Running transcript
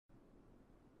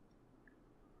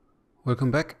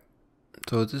Welcome back.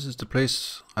 So this is the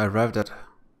place I arrived at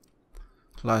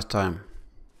last time.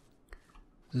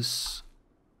 This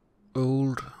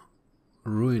old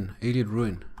ruin, Ayleid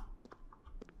ruin.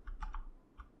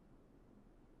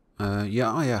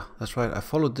 Yeah, that's right. I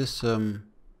followed this sort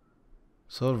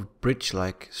of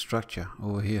bridge-like structure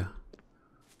over here,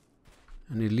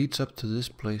 and it leads up to this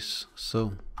place.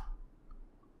 So,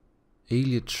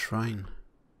 Ayleid Shrine.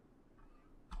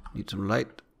 Need some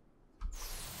light.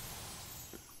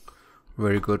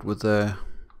 Very good with the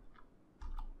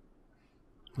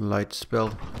light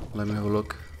spell. Let me have a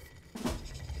look.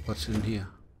 What's in here?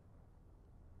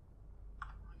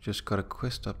 Just got a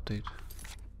quest update.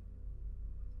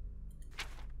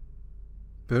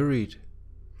 Buried.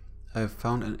 I have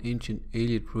found an ancient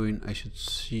Ayleid ruin. I should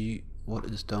see what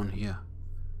is down here.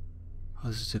 Oh,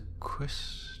 this is a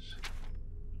quest.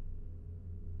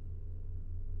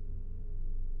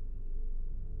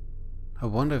 I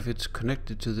wonder if it's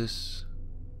connected to this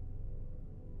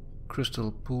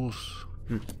crystal pools.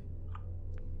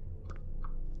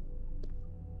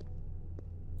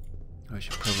 I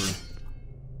should probably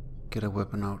get a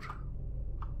weapon out.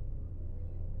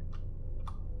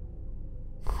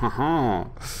 Haha.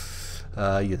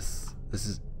 Yes. This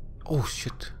is. Oh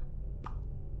shit.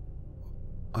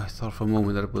 I thought for a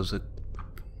moment that it was a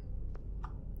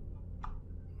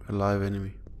live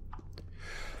enemy.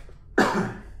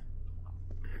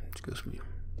 Excuse me.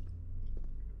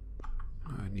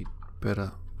 I need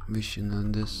better vision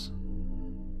than this.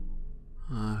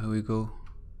 Here we go.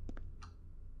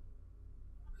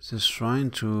 It's a shrine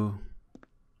to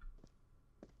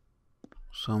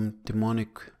some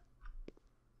demonic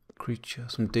creature,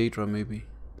 some Daedra maybe.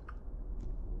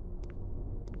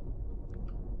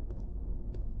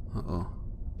 Uh-oh.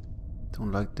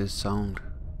 Don't like this sound.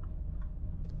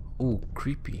 Oh,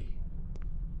 creepy.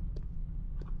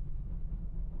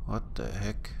 What the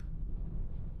heck?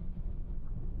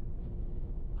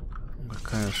 What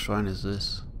kind of shrine is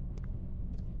this?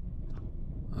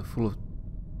 Full of...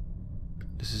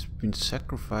 This has been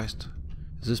sacrificed.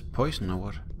 Is this poison or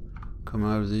what?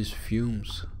 Coming out of these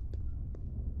fumes.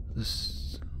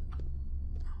 This...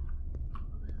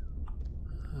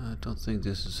 I don't think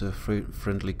this is a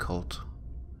friendly cult.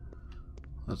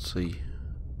 Let's see.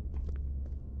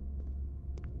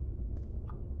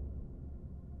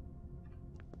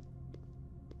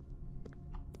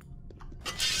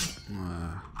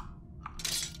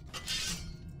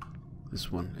 This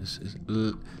one is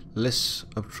less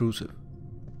obtrusive.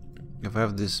 If I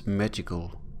have this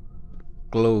magical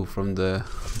glow from the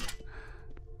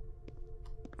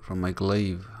from my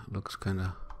glaive, looks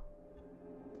kinda.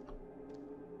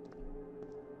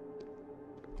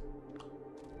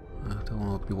 I don't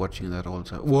want to be watching that all the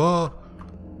time. Whoa!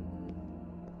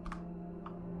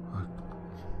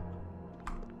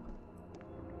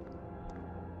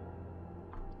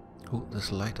 Oh,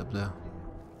 there's light up there.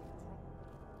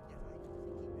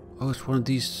 Oh, it's one of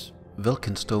these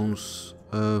Velkin stones.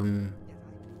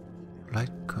 Light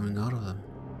coming out of them.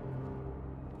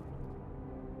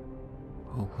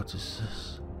 Oh, what is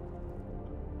this?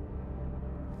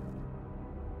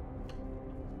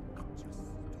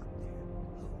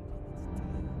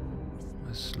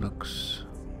 This looks...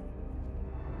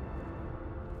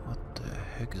 What the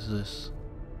heck is this?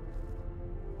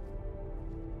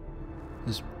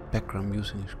 This background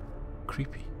music is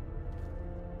creepy.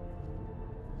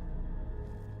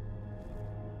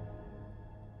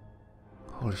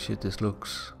 Holy shit, this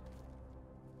looks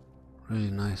really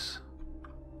nice.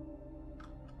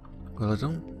 Well,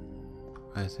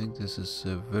 I think this is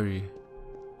a very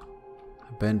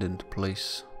abandoned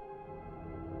place.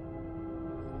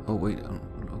 Oh wait, I'm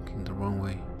looking the wrong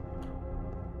way.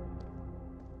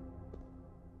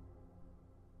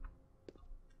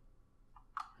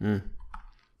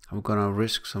 I'm gonna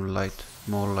risk some light,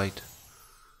 more light.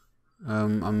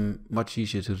 I'm much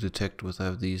easier to detect with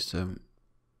these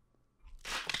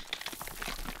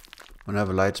when I have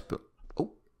a light spell.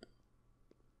 Oh.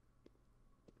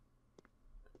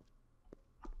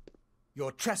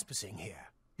 You're trespassing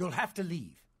here. You'll have to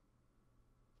leave.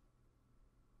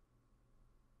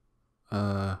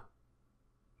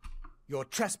 You're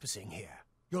trespassing here.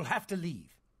 You'll have to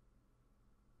leave.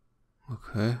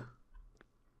 Okay.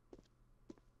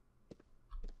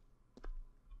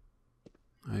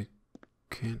 I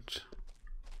can't.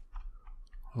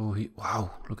 Oh,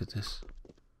 wow, look at this.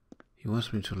 He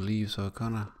wants me to leave, so I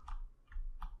kinda...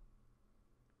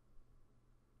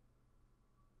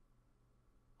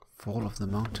 Fall of the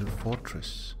Mountain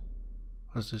Fortress.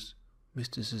 What is this?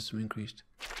 Mysticism increased.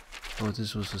 Oh,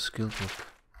 this was a skill book.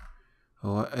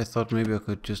 Oh, I thought maybe I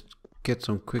could just get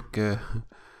some quick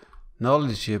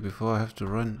knowledge here before I have to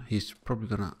run. He's probably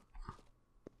gonna...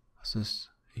 What's this?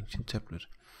 Ancient tablet.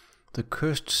 The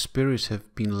cursed spirits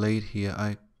have been laid here.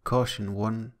 I caution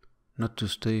one not to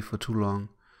stay for too long.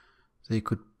 They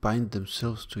could bind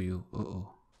themselves to you.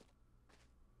 Uh-oh.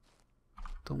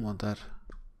 Don't want that.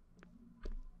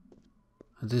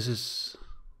 And this is...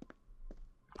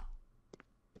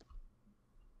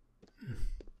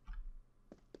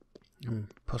 I'm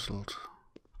puzzled.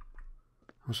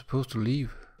 I'm supposed to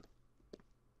leave.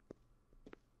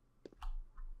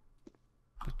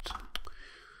 But...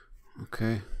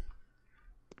 Okay.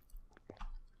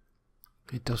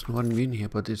 It doesn't want me in here,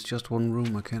 but it's just one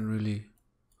room. I can't really...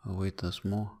 Oh wait, there's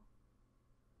more.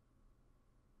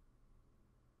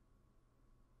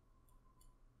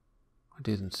 I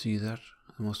didn't see that.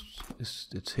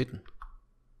 It's hidden.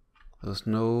 There's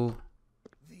no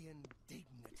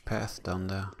path down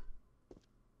there.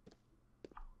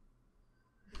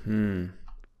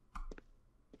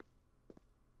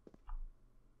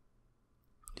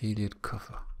 Ayleid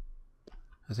cover.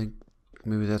 I think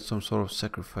maybe that's some sort of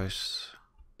sacrifice.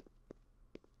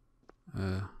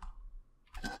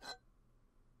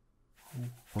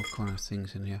 What kind of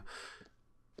things in here?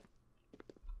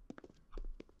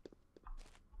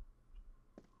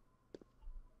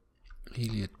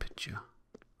 Ayleid picture.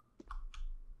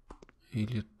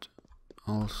 Ayleid,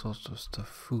 all sorts of stuff.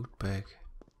 Food bag.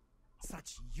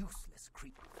 Such useless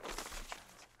creatures.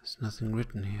 There's nothing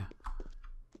written here.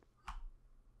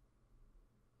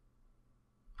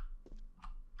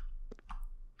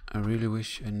 I really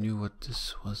wish I knew what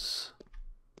this was.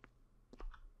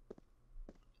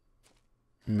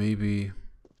 Maybe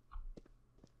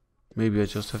I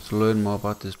just have to learn more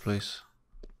about this place.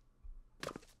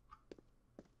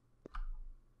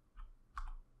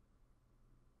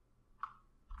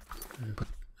 But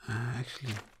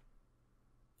actually,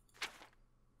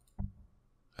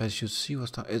 I should see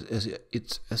what's down.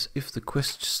 It's as if the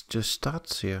quest just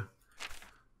starts here.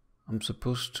 I'm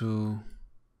supposed to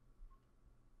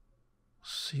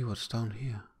see what's down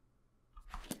here.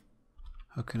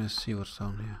 How can I see what's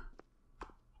down here?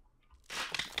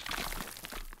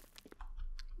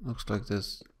 Looks like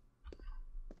this.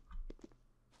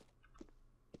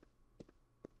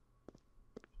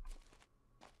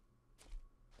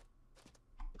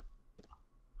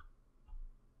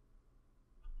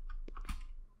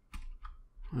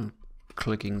 I'm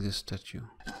clicking this statue.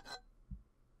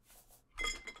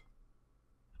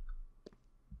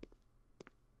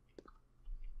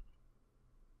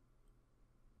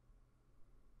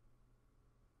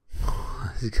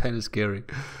 It's kind of scary.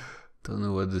 Don't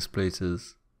know what this place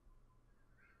is.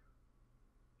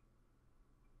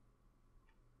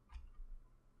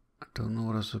 I don't know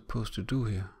what I'm supposed to do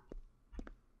here.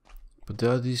 But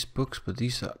there are these books, but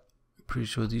these are... I'm pretty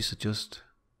sure these are just...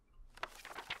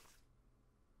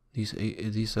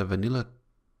 These are vanilla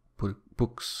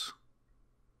books.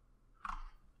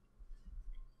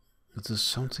 But there's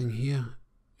something here.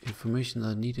 Information that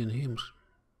I need in here.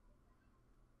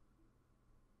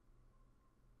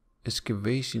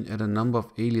 Excavation at a number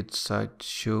of Ayleid sites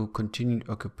show continued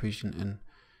occupation and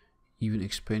even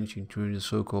expansion during the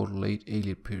so-called late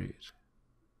Ayleid period.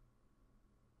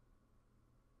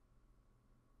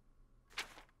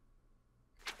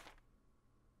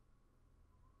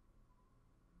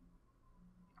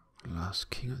 Last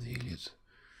king of the Ayleid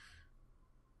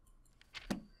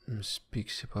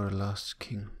speaks about a last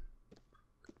king.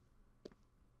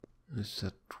 Is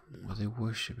that what they're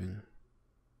worshipping?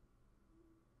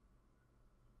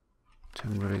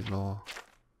 Temporary law.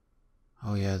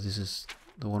 Oh yeah, this is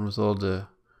the one with all the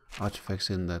artifacts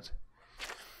in that.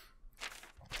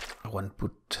 I want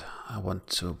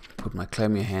to put my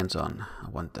clammy hands on. I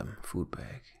want them. Food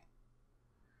bag.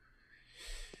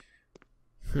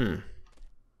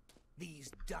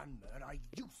 These Dunmer are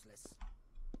useless.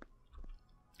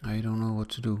 I don't know what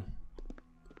to do.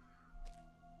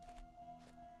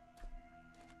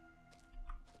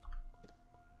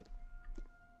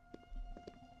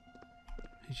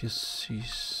 He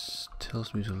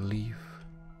tells me to leave.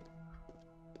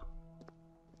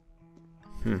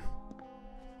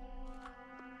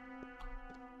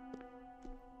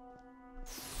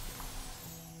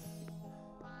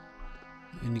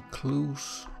 Any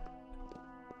clues?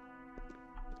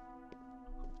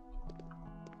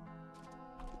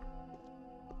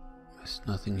 There's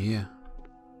nothing here.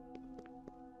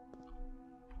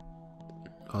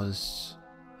 Oh, it's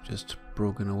just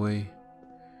broken away.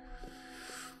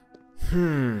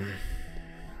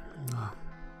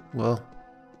 Well,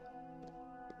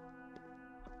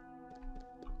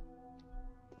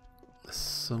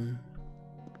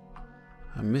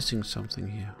 I'm missing something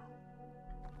here.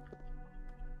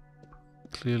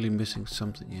 clearly missing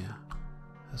something here.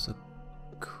 There's a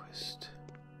quest.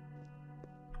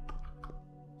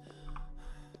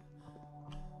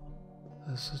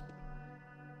 There's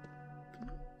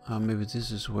a... maybe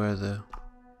this is where the...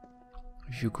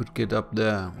 If you could get up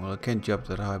there... Well, I can't jump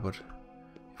that high, but...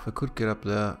 If I could get up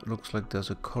there, looks like there's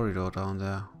a corridor down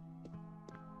there.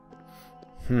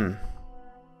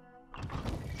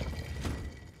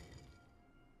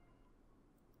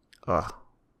 Ah,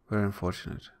 very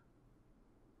unfortunate.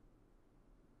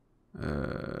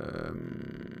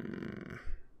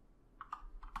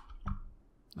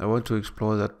 I want to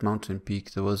explore that mountain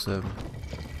peak. There was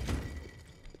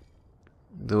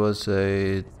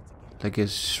a like a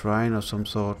shrine or some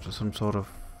sort of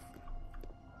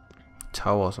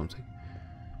tower or something.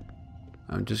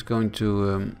 I'm just going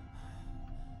to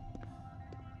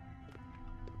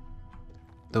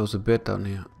there was a bed down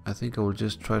here. I think I will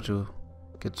just try to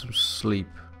get some sleep.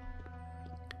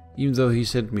 Even though he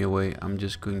sent me away, I'm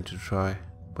just going to try.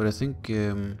 But I think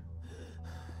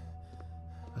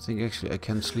actually I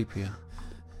can sleep here.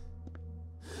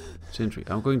 Sentry,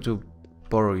 I'm going to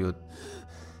borrow your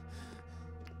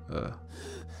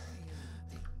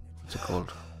what's it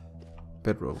called?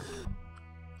 Bedroll.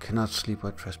 Cannot sleep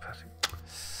while trespassing.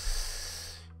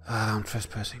 I'm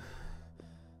trespassing.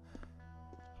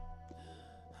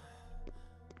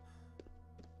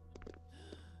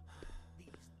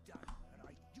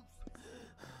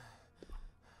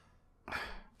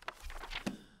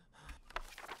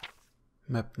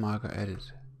 Map marker added.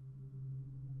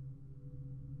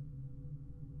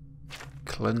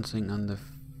 Cleansing on the...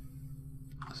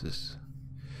 What's this?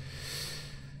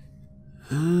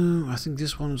 I think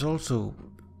this one's also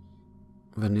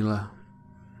vanilla.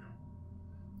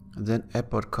 And then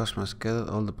Abbot Cosmas gathered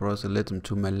all the brothers and led them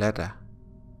to Malada,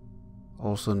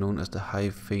 also known as the High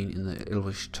Fane in the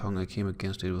Elvish tongue. I came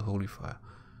against it with holy fire.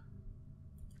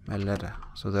 Malada.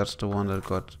 So that's the one that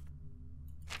got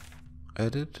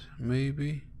added,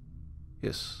 maybe?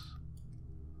 Yes.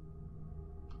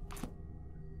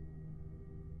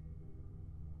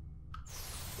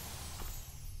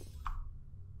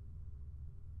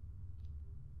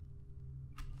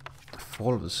 The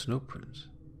Fall of the Snow Prince.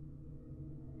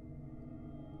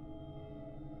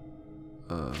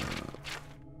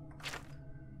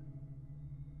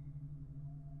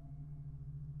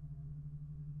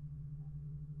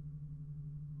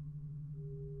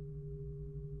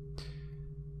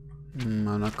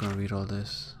 I'm not gonna read all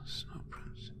this. Snow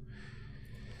Prince.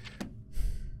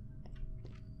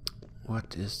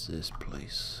 What is this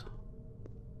place?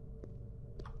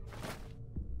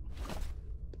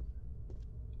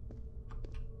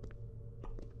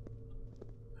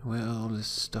 Where are all this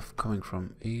stuff coming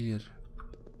from? Ayleid.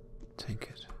 Take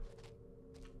it.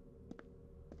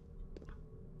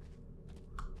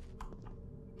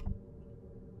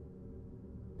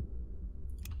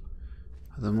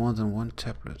 Are there more than one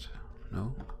tablet?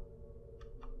 No.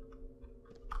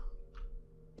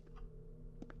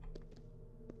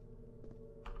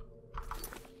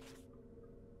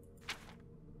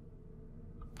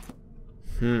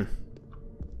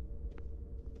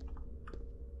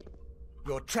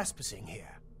 You're trespassing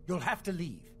here. You'll have to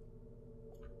leave.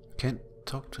 Can't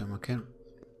talk to him. I can't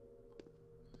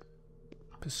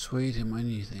persuade him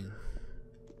anything.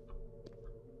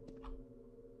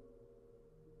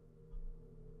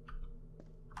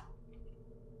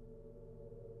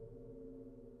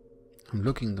 I'm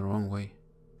looking the wrong way.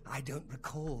 I don't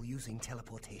recall using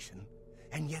teleportation,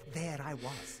 and yet there I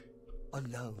was,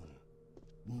 alone,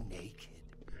 naked.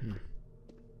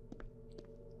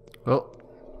 Well,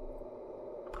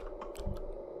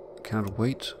 cannot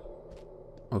wait.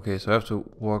 Okay, so I have to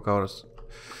walk out.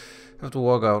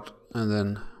 And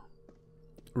then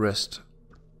rest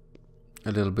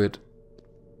a little bit,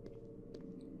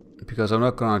 because I'm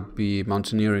not gonna be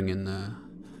mountaineering in the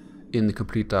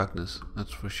complete darkness.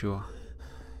 That's for sure.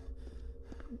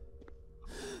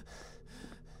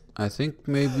 I think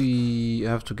maybe I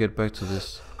have to get back to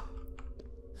this.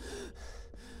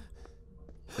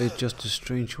 It's just a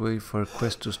strange way for a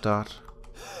quest to start.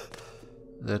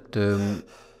 That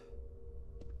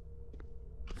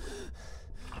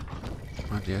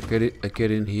yeah, I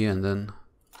get in here and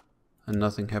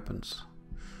nothing happens.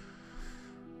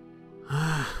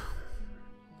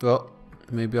 Well,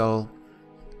 maybe I'll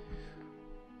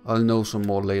know some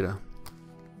more later.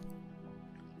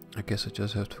 I guess I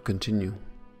just have to continue.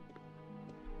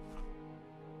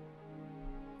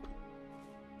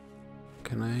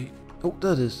 Can I? Oh,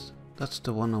 that's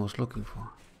the one I was looking for.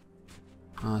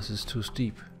 Ah, this is too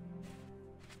steep.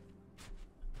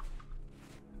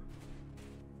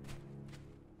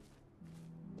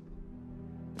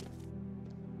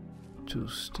 too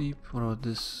steep. What about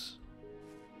this?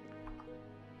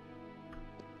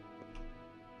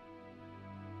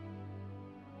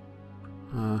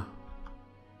 That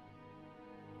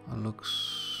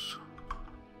looks...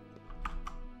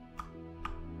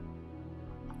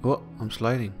 Oh, I'm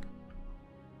sliding.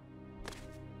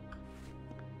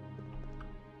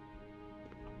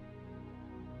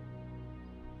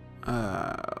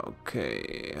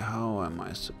 Okay, how am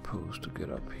I supposed to get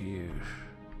up here?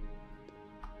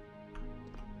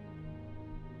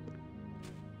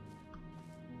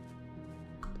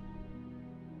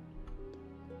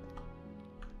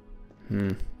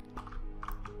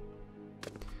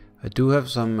 I do have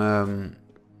some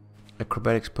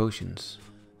acrobatics potions,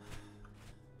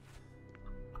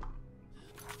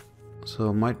 so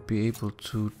I might be able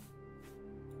to.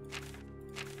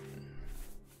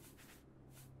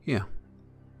 Yeah.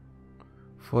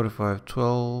 45,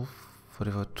 12,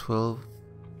 45, 12.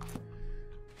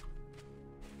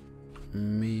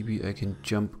 Maybe I can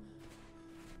jump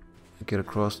and get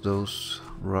across those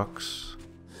rocks.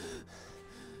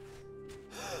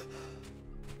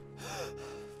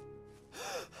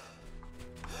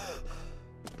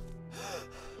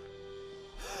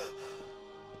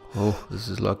 Oh, this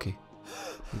is lucky.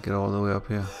 I get all the way up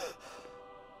here.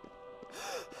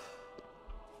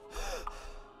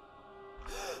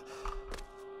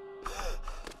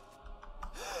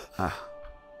 Ah.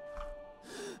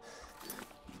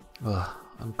 Ugh,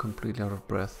 I'm completely out of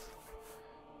breath.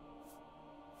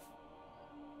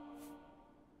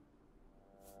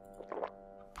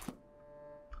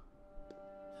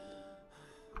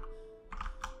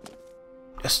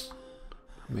 Yes!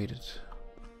 I made it.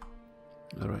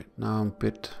 Alright, now I'm a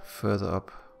bit further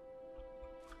up.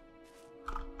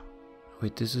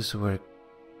 Wait, this is where it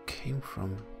came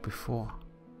from before.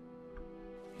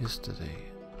 Yesterday.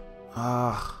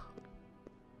 Ah!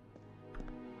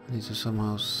 I need to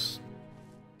somehow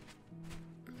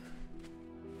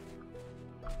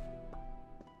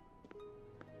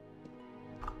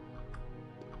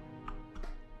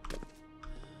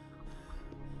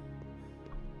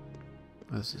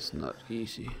this is not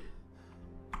easy.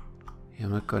 Yeah,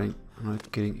 I'm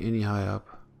not getting any higher up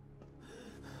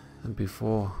than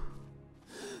before.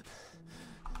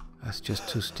 That's just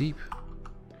too steep.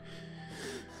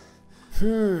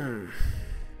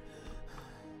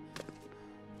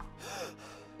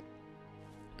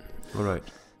 Alright,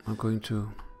 I'm going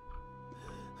to...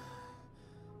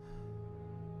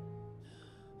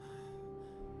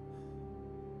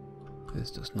 This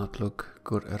does not look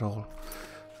good at all.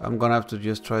 I'm gonna have to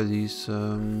just try these...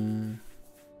 I'm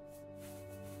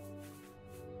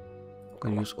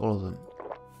gonna use all of them.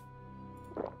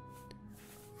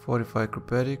 45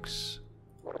 acrobatics.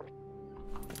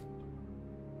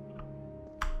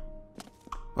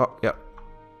 Oh, yeah.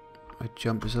 My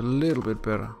jump is a little bit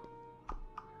better.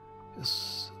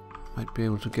 Yes. Might be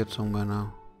able to get somewhere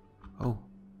now. Oh.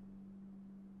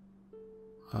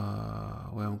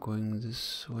 Where I'm going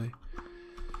this way.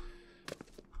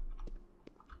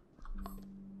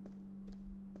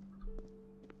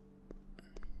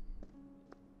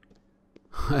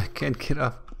 I can't get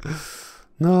up.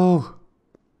 No.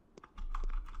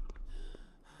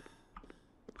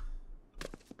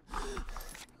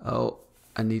 Oh,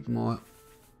 I need more.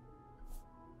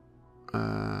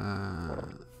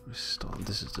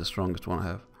 This is the strongest one I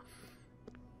have.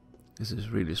 This is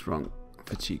really strong.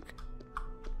 Fatigue.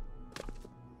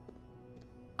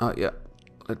 Oh yeah.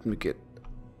 Let me get.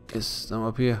 Yes, I'm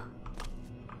up here.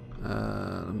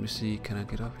 Let me see. Can I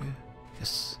get up here?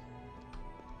 Yes.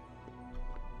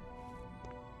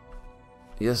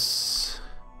 Yes.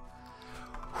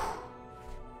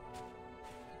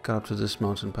 Got up to this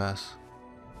mountain pass.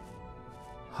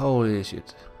 Holy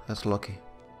shit, that's lucky.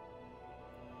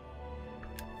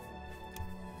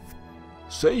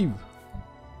 Save!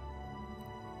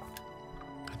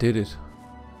 I did it.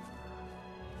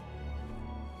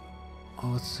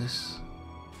 Oh, what's this?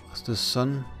 It's the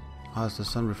sun. Oh, it's the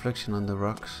sun reflection on the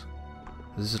rocks.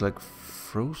 This is like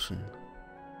frozen.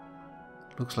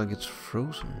 Looks like it's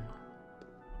frozen.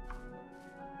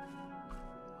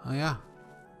 Oh yeah.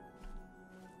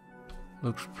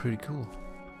 Looks pretty cool.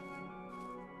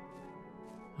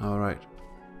 Alright.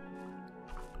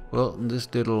 Well, in this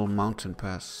little mountain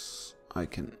pass I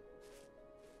can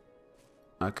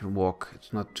walk.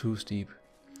 It's not too steep.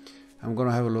 I'm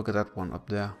gonna have a look at that one up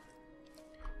there.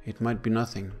 It might be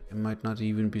nothing. It might not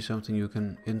even be something you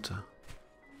can enter.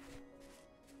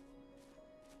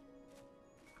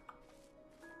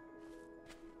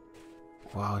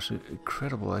 Wow, it's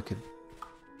incredible. I could...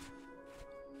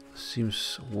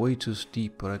 Seems way too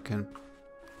steep, but I can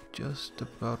just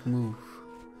about move.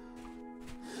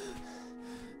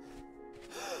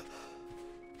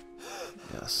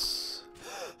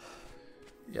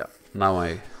 Now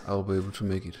I'll be able to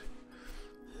make it.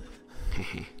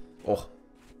 Oh,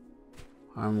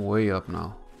 I'm way up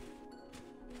now.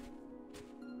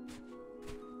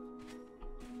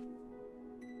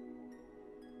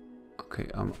 Okay,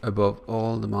 I'm above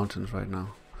all the mountains right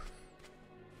now.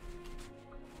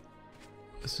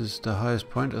 This is the highest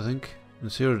point, I think, in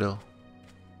Cyrodiil.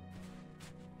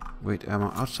 Wait, am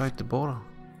I outside the border?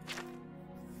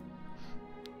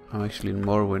 I'm actually in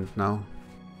Morrowind now.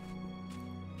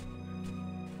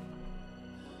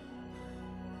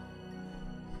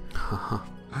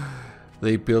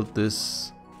 They built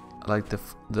this like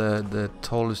the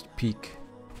tallest peak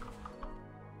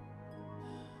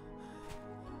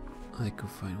I could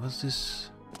find. What's this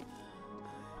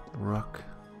rock?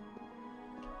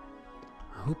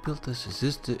 Who built this? Is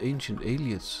this the ancient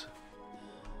Ayleids?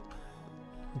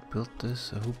 Who built this?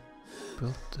 Who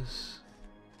built this?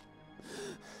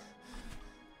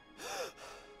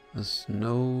 There's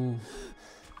no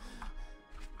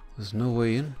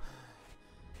way in.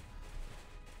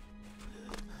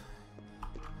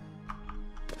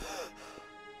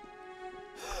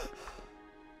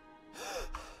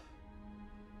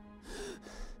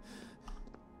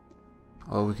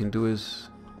 All we can do is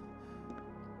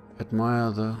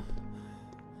admire the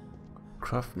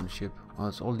craftsmanship. Oh,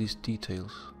 it's all these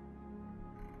details.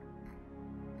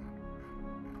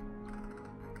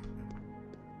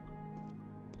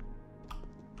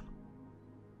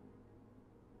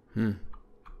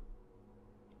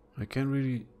 I can't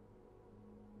really...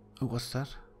 Oh, what's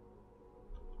that?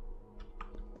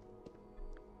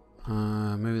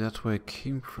 Maybe that's where it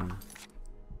came from.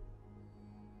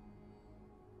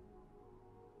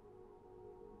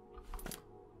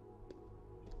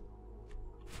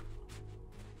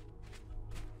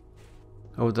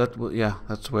 Oh, yeah,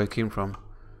 that's where it came from.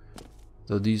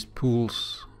 So these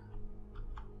pools.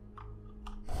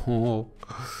 Oh,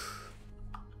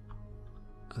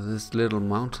 this little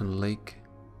mountain lake.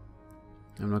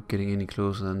 I'm not getting any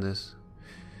closer than this.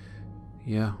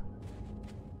 Yeah.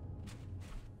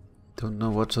 Don't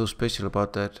know what's so special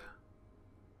about that.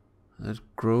 That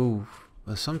grove.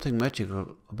 There's something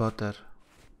magical about that.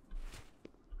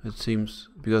 It seems,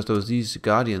 because there was these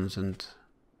guardians and...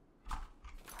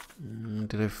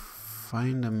 did I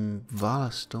find a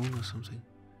Waalx stone or something?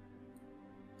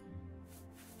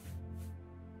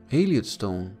 Ayleid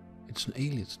stone. It's an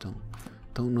Ayleid stone.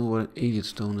 Don't know what an Ayleid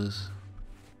stone is.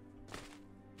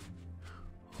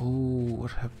 Oh,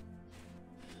 what happened?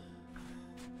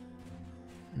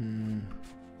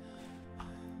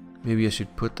 Maybe I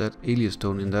should put that Ayleid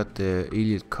stone in that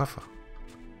Ayleid coffer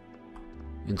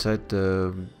inside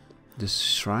this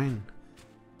shrine.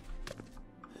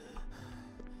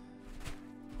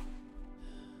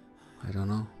 I don't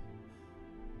know.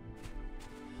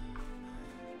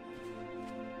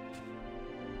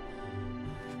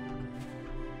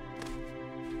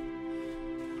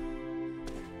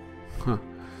 Huh.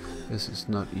 This is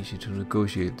not easy to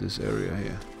negotiate this area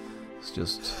here. It's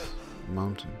just a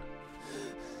mountain.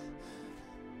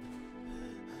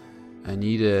 I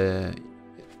need a...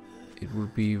 It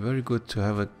would be very good to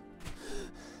have a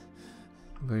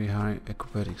very high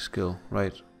acrobatic skill,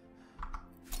 right?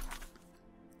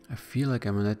 I feel like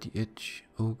I'm at the edge.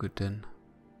 Ogre Den.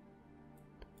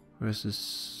 Where's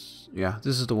this? Yeah,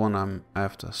 this is the one I'm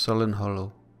after. Sullen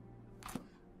Hollow.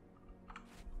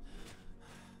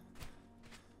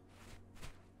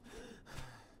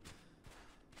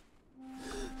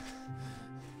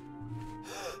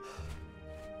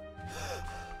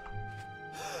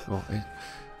 Oh,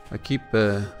 I keep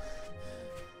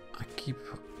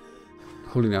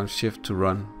holding down shift to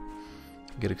run.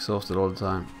 I get exhausted all the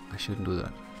time. I shouldn't do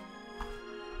that.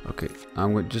 Okay,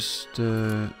 I'm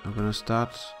gonna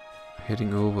start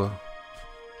heading over.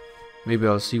 Maybe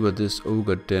I'll see what this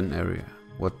Ogre Den area,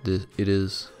 it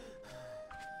is.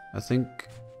 I think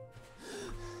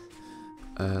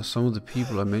some of the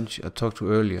people I talked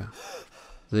to earlier,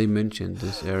 they mentioned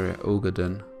this area, Ogre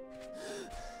Den.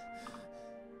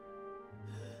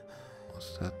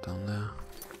 What's that down there?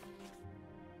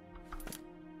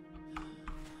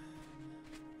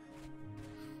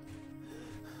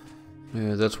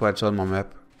 Yeah, that's why it's on my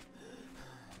map.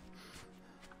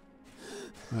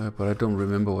 But I don't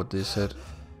remember what they said.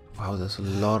 Wow, there's a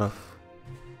lot of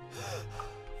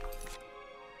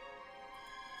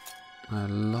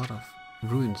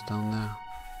ruins down there.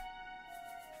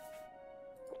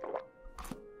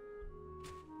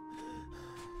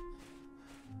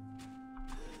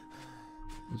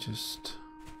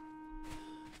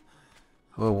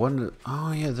 Oh, I wonder.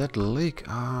 Oh yeah, that lake.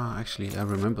 Ah, actually, I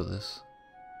remember this.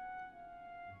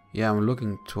 Yeah, I'm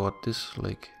looking toward this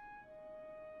lake.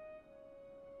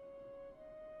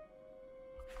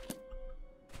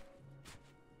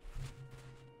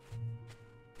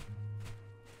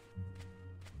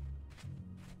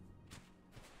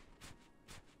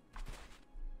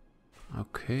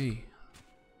 Okay.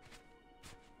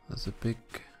 There's a big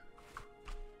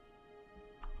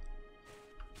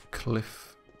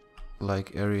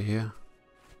cliff-like area here.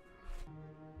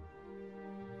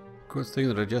 Good thing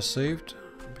that I just saved,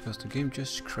 because the game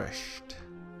just crashed.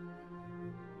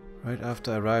 Right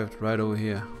after I arrived right over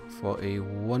here for a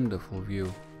wonderful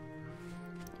view.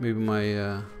 Maybe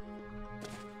my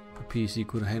PC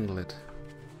could handle it.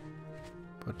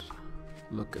 But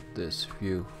look at this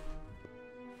view.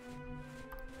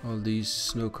 All these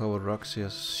snow-covered rocks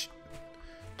here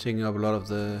taking up a lot of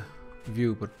the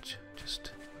view, but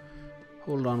just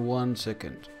hold on 1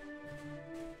 second.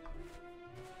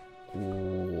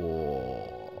 Whoa.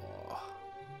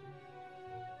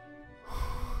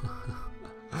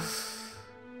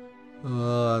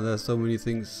 Oh, there's so many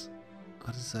things.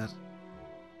 What is that?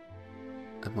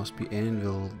 That must be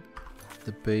Anvil.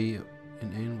 The bay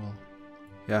in Anvil.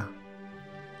 Yeah.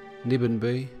 Nibbin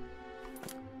Bay.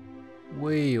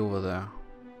 Way over there.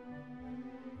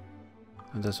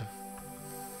 And there's a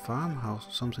farmhouse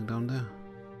or something down there.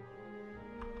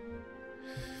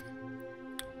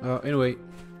 Anyway,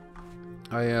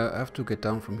 I have to get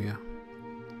down from here.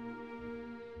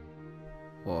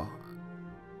 Wow.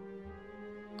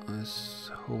 This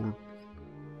whole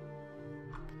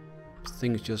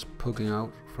thing is just poking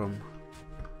out from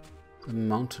the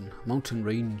mountain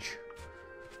range.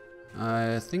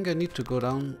 I think I need to go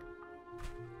down.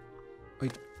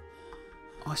 Wait.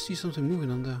 Oh, I see something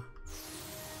moving on there.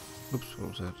 Oops, what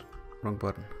was that? Wrong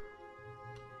button.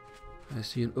 I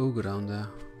see an ogre down there.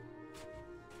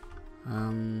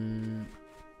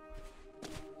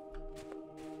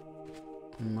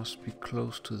 Must be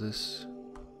close to this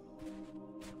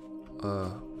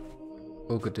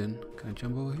ogre den. Can I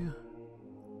jump over here?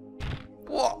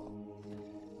 Whoa!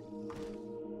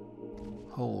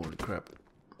 Holy crap.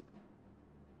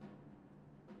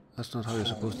 That's not how you're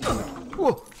supposed to do it.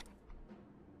 Whoa!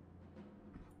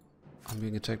 I'm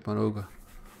being attacked by an ogre.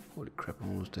 Holy crap, I'm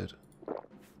almost dead.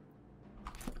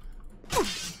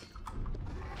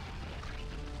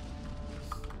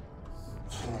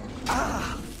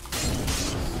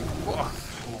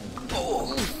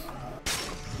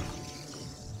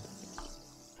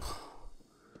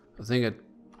 I think I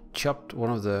chopped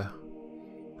one of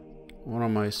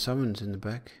my summons in the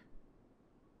back.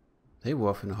 They were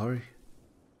off in a hurry.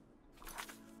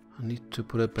 I need to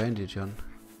put a bandage on.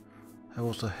 That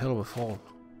was a hell of a fall.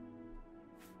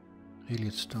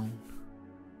 Ayleid stone.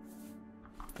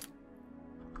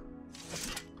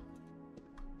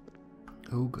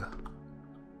 Ogre.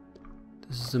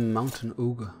 This is a mountain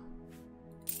ogre.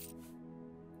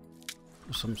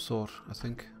 Of some sort, I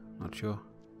think. Not sure.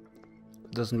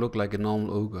 It doesn't look like a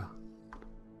normal ogre.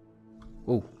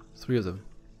 Oh, 3 of them.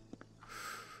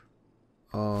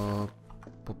 Oh,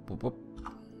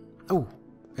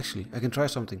 actually, I can try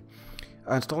something.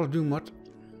 I installed a new mod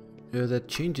that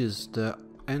changes the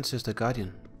Ancestor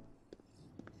Guardian.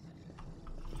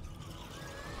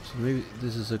 So maybe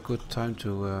this is a good time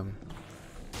to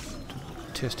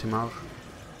test him out.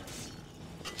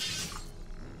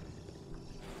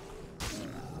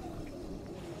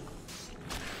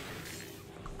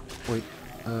 Wait,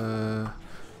 I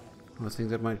think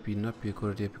that might not be a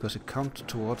good idea, because it counts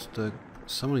towards the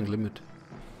summoning limit.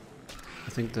 I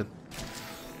think that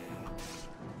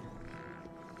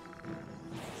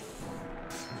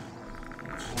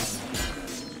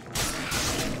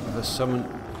if I summon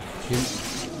him,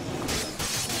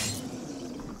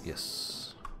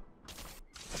 yes,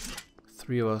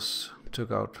 3 of us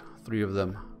took out 3 of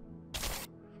them.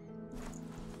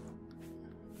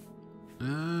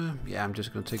 Yeah, I'm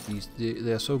just gonna take these.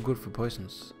 They are so good for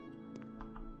poisons.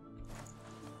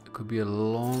 It could be a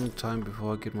long time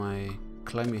before I get my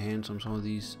clammy hands on some of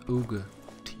these ogre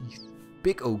teeth.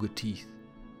 Big ogre teeth.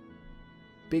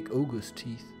 Big ogre's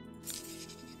teeth.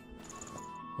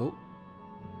 Oh.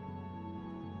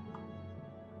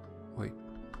 Wait.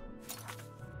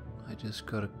 I just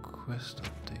got a quest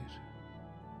update.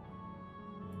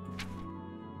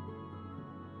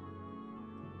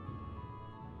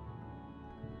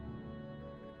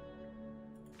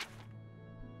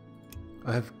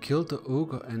 I have killed the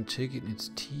ogre and taken its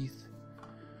teeth.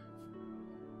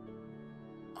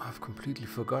 I've completely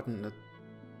forgotten that.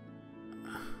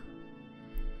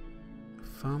 A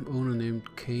farm owner named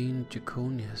Cain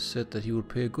Jaconi has said that he will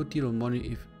pay a good deal of money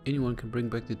if anyone can bring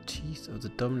back the teeth of the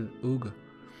dominant ogre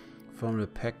from the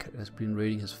pack that has been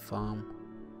raiding his farm.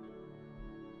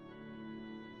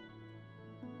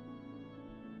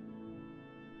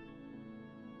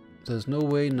 There's no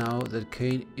way now that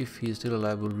Cain, if he is still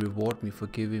alive, will reward me for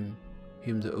giving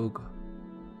him the ogre.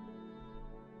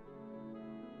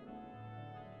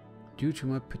 Due to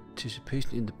my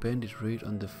participation in the bandit raid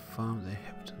on the farm, the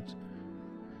inhabitants.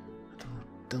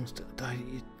 I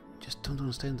just don't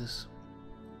understand this.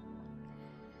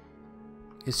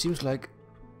 It seems like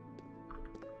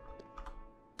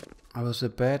I was a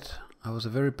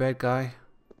very bad guy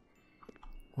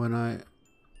when I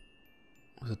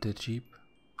was a dead sheep.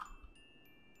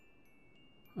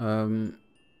 I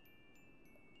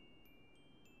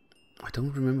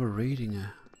don't remember raiding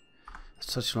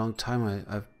such a long time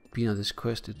I've been on this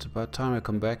quest. It's about time I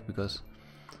come back because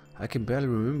I can barely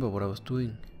remember what I was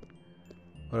doing.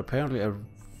 But apparently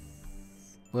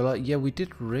yeah, we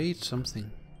did raid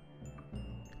something.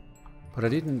 But I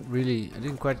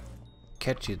didn't quite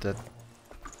catch it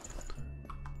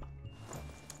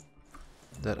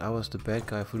that I was the bad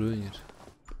guy for doing it.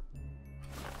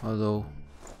 Although,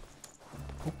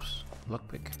 oops,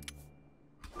 lockpick.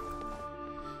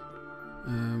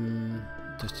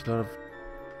 Just a lot of,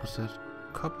 what's that?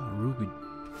 Copper ruby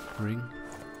ring.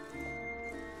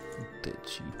 Dead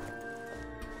sheep.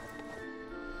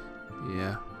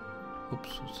 Yeah.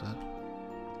 Oops, what's that?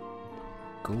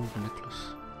 Gold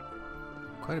necklace.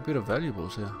 Quite a bit of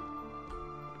valuables here.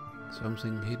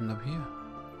 Something hidden up here.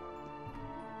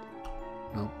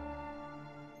 No.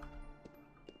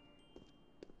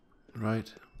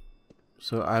 Right.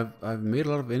 So I've made a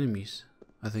lot of enemies,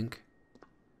 I think.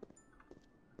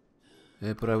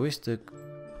 Yeah, but I wish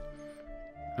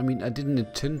I mean, I didn't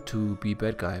intend to be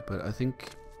bad guy, but I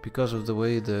think because of the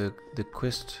way the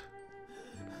quest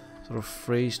sort of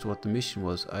phrased what the mission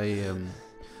was, I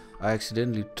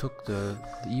accidentally took the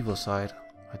evil side.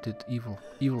 I did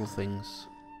evil things.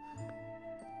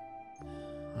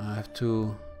 I have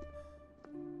to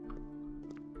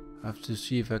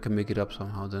see if I can make it up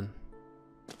somehow then.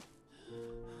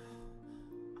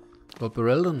 But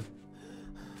Bereldyn.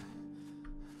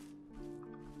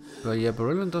 But yeah,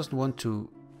 Bereldyn doesn't want to.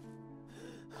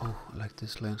 Oh, I like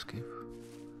this landscape.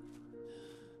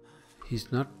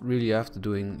 He's not really after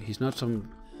doing. He's not some.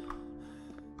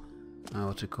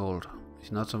 What's it called?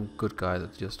 He's not some good guy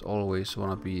that just always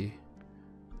wanna be.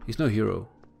 He's no hero.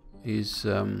 He's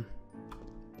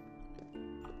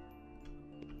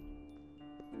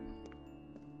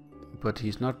but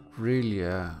he's not really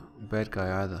a bad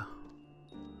guy either.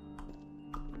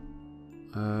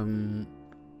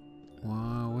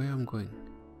 Where I'm going?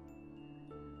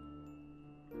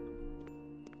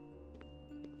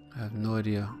 I have no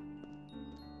idea.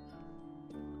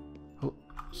 Oh,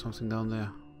 something down there.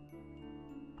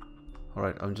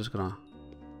 Alright, I'm just gonna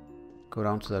go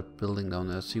down to that building down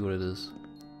there, see what it is.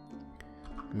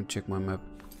 Let me check my map.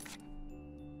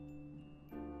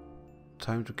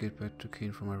 Time to get back to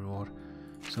Kane for my reward.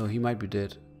 So he might be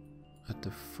dead at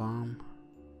the farm.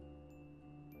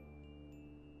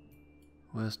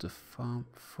 Where's the farm?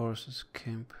 Forces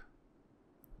camp.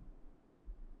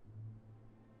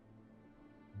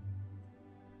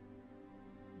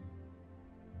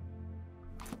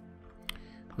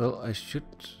 Well, I should,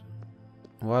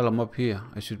 while I'm up here,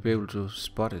 I should be able to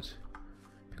spot it.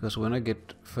 Because when I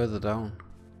get further down...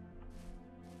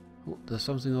 Oh, there's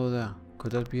something over there.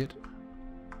 Could that be it?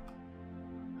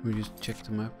 Let me just check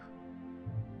the map.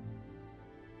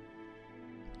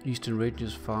 Eastern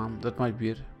Rangers farm. That might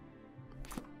be it.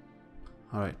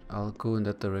 Alright, I'll go in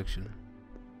that direction.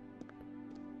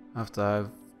 After I've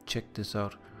checked this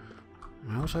out.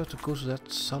 I also have to go to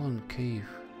that sullen cave.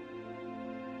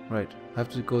 Right, I have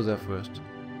to go there first.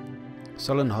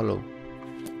 Sullen Hollow.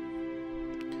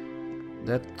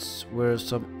 That's where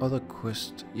some other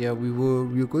quest. Yeah, we were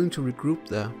going to regroup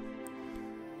there.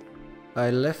 I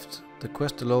left the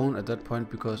quest alone at that point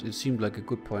because it seemed like a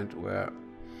good point where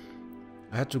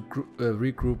I had to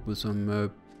regroup with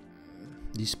some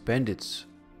these bandits,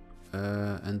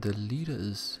 and the leader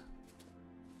is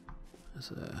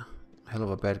a hell of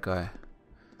a bad guy,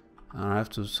 and I have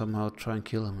to somehow try and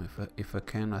kill him if I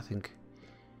can, I think.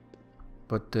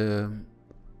 But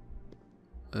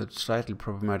it's slightly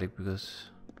problematic because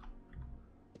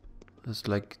there's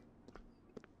like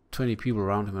 20 people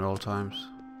around him at all times.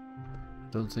 I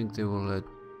don't think they will let...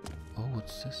 Oh,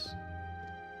 what's this?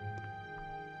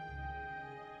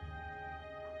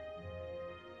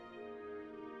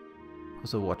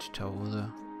 There's a watchtower over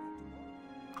there.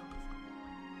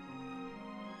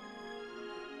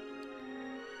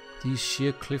 These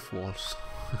sheer cliff walls.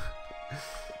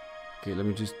 Okay, let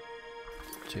me just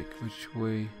check which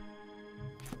way.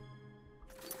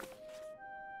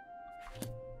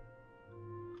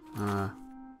 I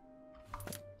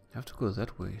have to go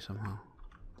that way somehow.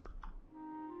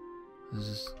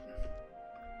 This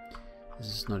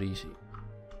is not easy.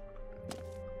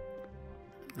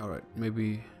 Alright,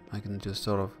 maybe I can just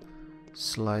sort of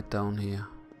slide down here.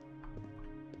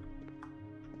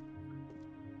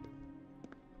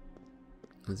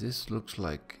 This looks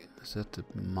like, is that the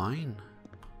mine?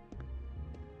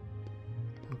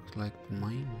 Looks like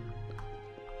mine.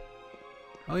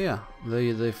 Oh yeah,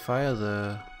 they fire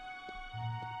the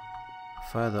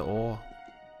ore.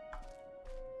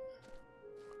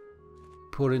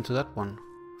 Pour into that one.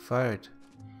 Fire it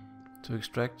to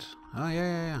extract. Oh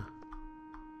yeah.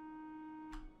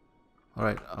 All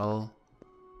right, I'll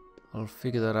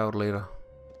figure that out later.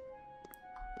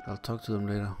 I'll talk to them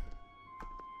later.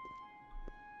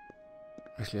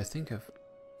 Actually, I think have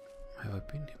I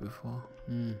been here before?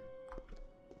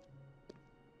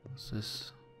 What's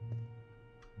this?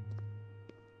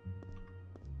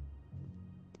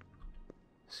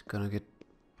 It's gonna get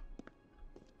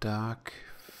dark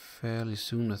fairly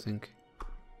soon, I think.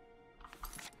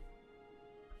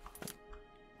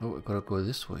 Oh, I gotta go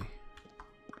this way.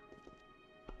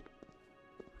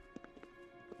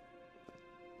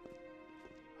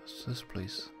 What's this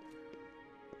place?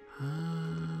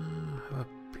 Have I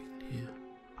been here?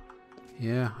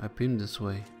 Yeah, I've been this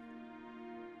way.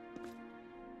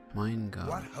 Mine guard.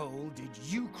 What hole did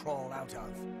you crawl out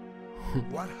of?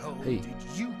 What hole Hey. did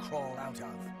you crawl out of?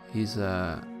 He's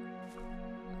gotta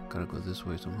go this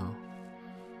way somehow.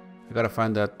 I gotta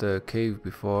find that cave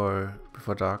before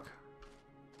dark.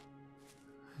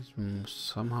 It's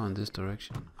somehow in this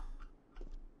direction.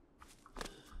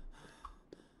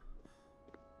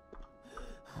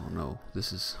 Oh no,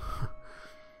 this is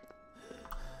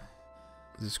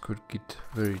this could get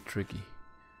very tricky.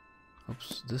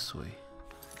 Oops, this way.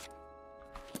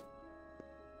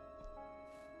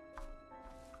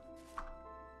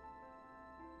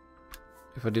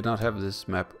 If I did not have this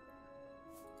map,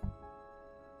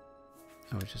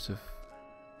 I would just have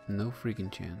no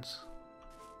freaking chance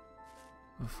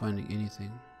of finding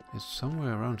anything. It's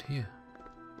somewhere around here.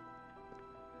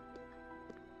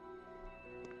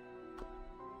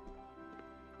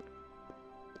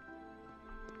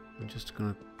 I'm just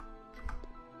gonna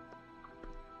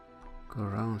go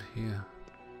around here.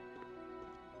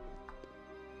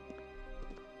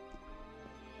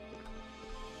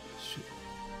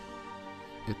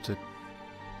 It's a...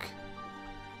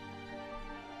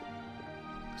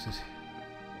 Is it?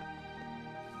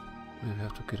 Maybe I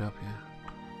have to get up here.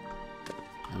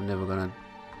 I'm never gonna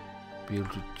be able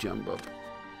to jump up.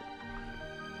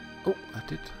 Oh, I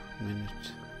did manage.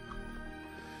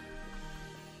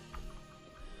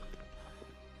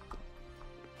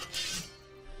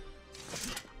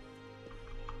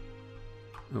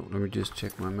 Oh, let me just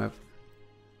check my map.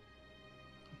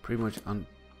 Pretty much on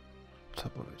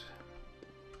top of it.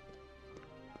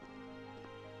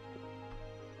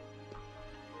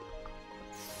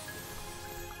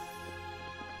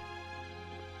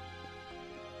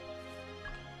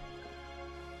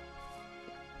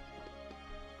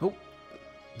 Oh,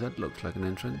 that looks like an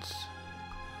entrance.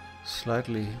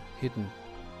 Slightly hidden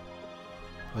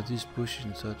by these bushes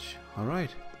and such.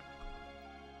 Alright.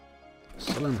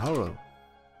 Sullen Hollow.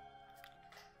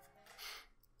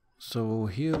 So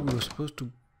here we were supposed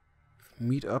to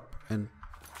meet up and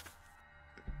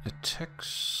attack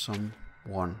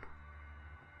someone.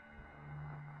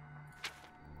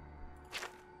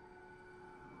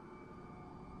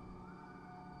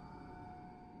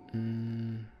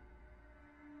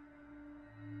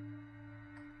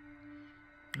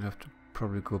 I have to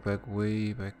probably go back,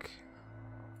 way back.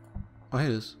 Oh, here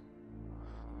it is.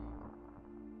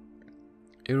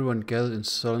 Everyone gathered in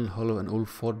Sullen Hollow, an old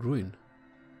fort ruin.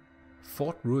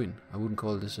 Fort ruin? I wouldn't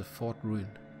call this a fort ruin.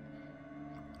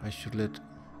 I should let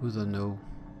Huther know.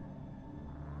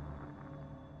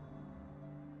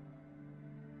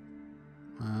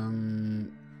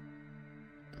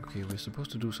 Okay, we're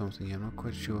supposed to do something here, I'm not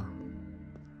quite sure.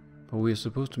 But we're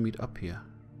supposed to meet up here.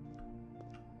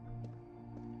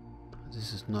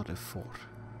 This is not a fort.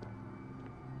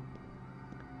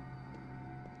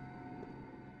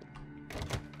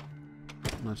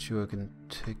 I'm not sure I can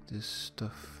take this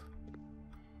stuff.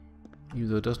 Even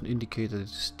though it doesn't indicate that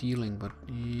it's stealing, but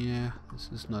yeah, this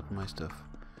is not my stuff.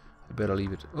 I better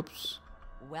leave it. Oops.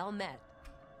 Well met.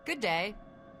 Good day.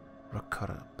 Rock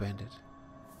cutter, bandit.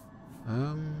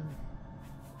 Rumor.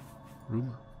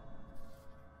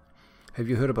 Have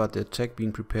you heard about the attack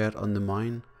being prepared on the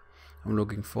mine? I'm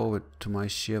looking forward to my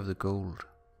share of the gold.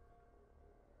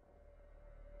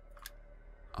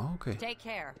 Okay. Take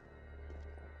care.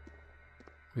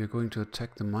 We are going to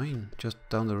attack the mine just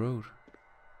down the road.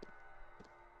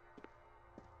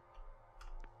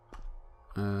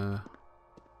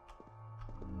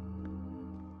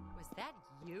 Was that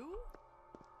you?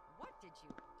 What did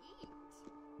you eat?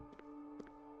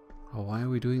 Oh, why are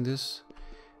we doing this?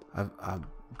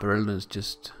 Bereldyn is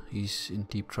just... he's in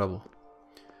deep trouble.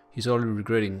 He's already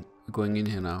regretting We're going in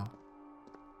here now.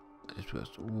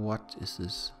 What is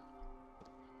this?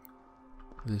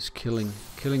 This killing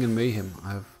and mayhem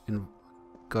I've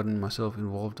gotten myself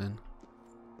involved in.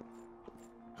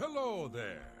 Hello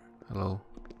there. Hello.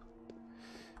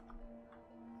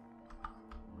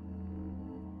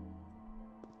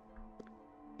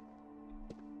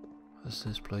 What's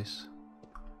this place?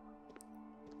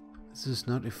 This is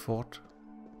not a fort.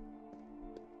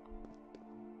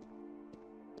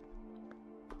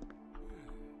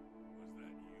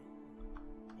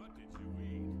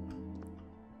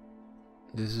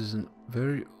 This is a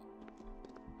very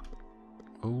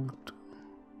old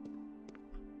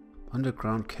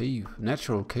underground cave,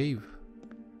 natural cave.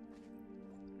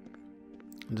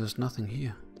 And there's nothing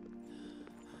here.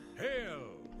 Hail!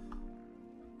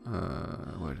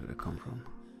 Where did it come from?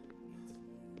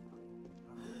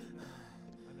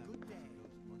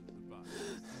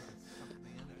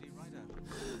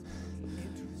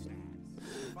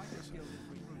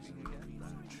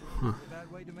 Huh.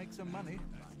 Way to make some money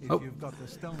if Oh, you've got the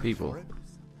stone people. for it.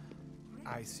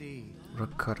 I see.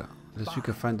 Rock cutter. Unless you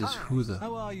can find this hoother.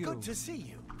 How are you? Good to see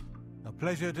you. A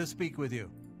pleasure to speak with you.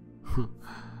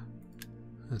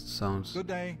 That sounds. Good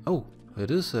day. Oh, it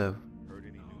is a. Heard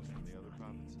any news from the other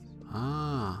provinces?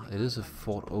 Ah, it is a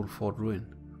old fort ruin.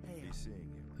 Be seeing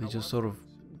you. They just sort of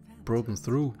broken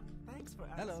through. Thanks for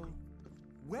Hello. asking.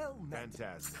 Well met.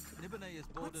 Fantastic.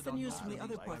 What's the news from the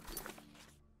other part?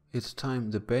 It's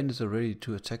time. The bandits are ready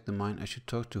to attack the mine. I should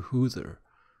talk to Hoother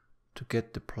to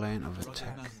get the plan of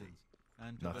attack.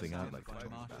 Nothing I'd like to talk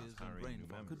about hiring new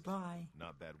members. Goodbye.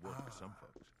 Not bad work for some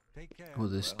folks. Take care. Oh,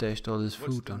 they stashed all this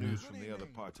What's food the down here. news from the other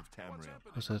parts of Tamriel?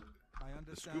 What's that? I The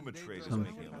understand scuba they trade is don't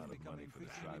making a have lot of becoming money for the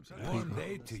fishing tribes. and Warm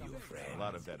day to you, friend. A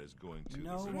lot of that is going to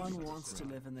No the one services. wants to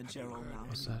live in the Gerald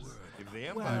What's Mountains. that? If the I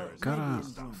Empire is got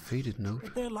a maybe faded note.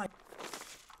 But they're like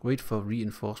Wait for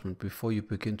reinforcement before you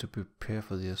begin to prepare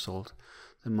for the assault.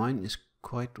 The mine is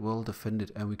quite well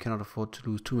defended and we cannot afford to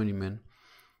lose too many men.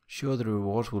 Sure, the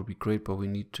rewards will be great, but we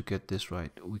need to get this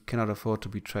right. We cannot afford to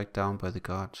be tracked down by the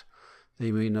guards.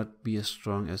 They may not be as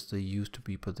strong as they used to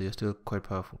be, but they are still quite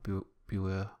powerful.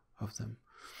 Beware of them.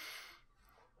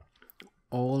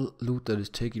 All loot that is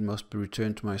taken must be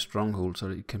returned to my stronghold so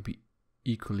that it can be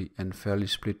equally and fairly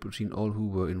split between all who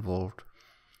were involved.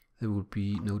 There will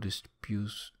be no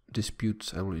disputes.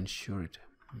 I will ensure it.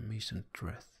 Mason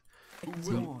Dreth.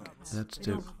 wards. That's They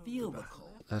the don't feel the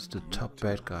cold. that's the top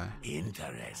bad guy.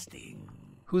 Interesting.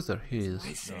 Hoother, here he is.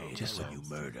 They say Just that when you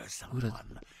murder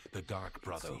someone, the Dark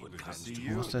Brotherhood comes to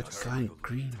you. what's that guy in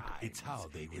green? It's how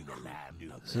they recruit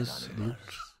new Is this loot?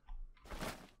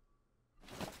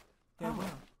 Farewell.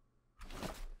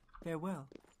 Farewell.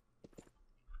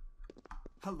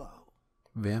 Hello.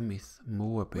 Vermith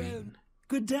Moabane.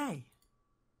 Good day.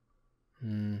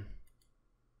 Hmm.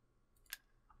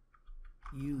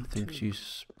 You I think too.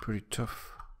 she's pretty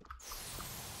tough.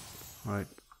 Right.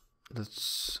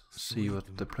 Let's see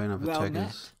what the plan of Well attack met.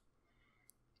 is.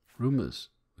 Rumors.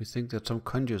 We think that some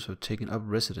conjurers have taken up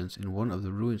residence in one of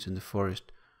the ruins in the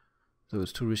forest, though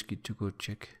it's too risky to go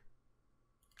check.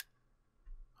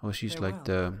 Oh, she's like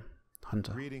the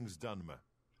hunter. Greetings, Dunmer.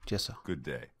 Jessa. Good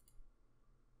day.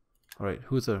 Alright,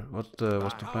 Hoother, what's the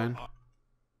plan?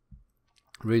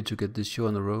 Ready to get this show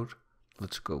on the road?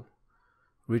 Let's go.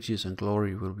 Riches and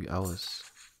glory will be ours.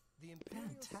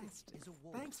 Fantastic.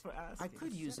 Thanks for asking. I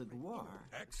could use a guar.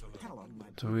 Excellent. Hell on my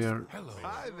So we are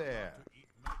Hi there.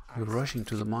 we're rushing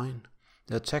to the mine.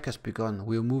 The attack has begun.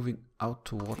 We are moving out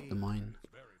toward the mine.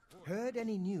 Heard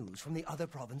any news from the other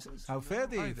provinces? How fare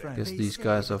thee, friend? Guess They these say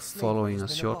guys that are slavery following has us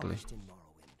been shortly. abolished in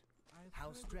Morrowind.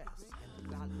 House Dress and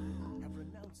Valley have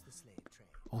renounced the slave trade.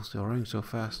 Oh, they're running so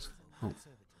fast. Oh.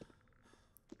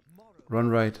 Run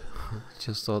right.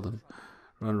 Just saw them.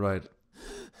 Run right.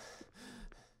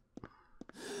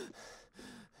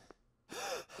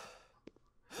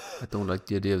 I don't like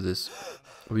the idea of this.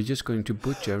 Are we just going to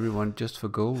butcher everyone just for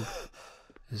gold?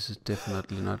 This is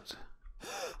definitely not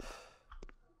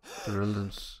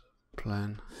Bereldyn's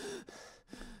plan.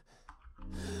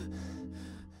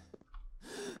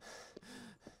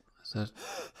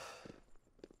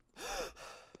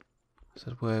 Is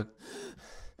that where?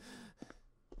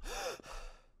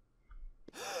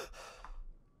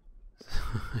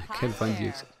 I can't find the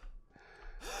exit.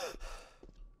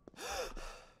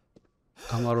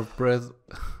 I'm out of breath.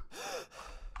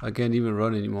 I can't even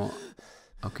run anymore.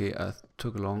 Okay, I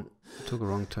took a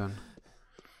wrong turn.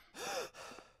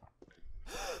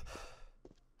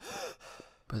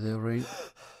 But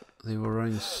they were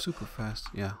running super fast.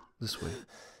 Yeah, this way.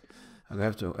 I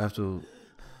have to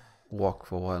walk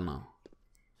for a while now.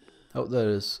 Oh, there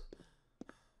it is.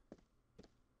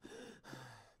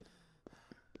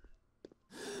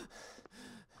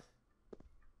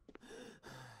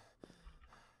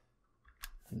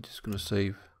 I'm just gonna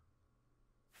save.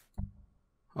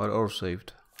 Oh, it auto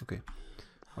saved. Okay.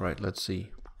 Alright, let's see.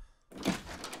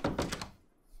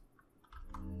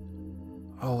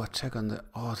 Oh, attack on the...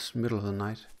 Oh, it's middle of the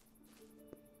night.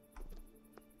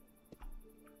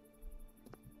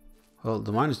 Well,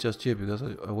 the mine is just here because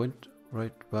I went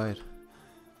right by it.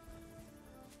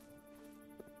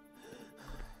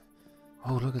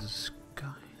 Oh, look at the sky.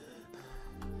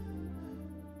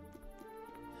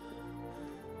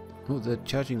 Oh, they're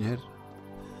charging ahead.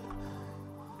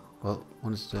 Well,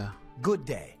 one is there. Good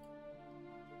day.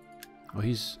 Oh,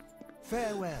 he's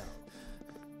Farewell.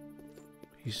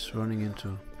 running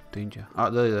into danger.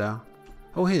 Ah, there they are.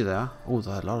 Oh, hey there. Oh,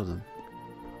 there are a lot of them.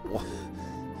 Whoa.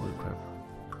 Holy crap.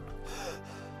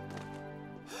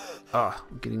 Ah,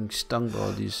 I'm getting stung by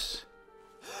all these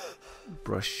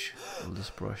brush. All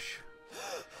this brush.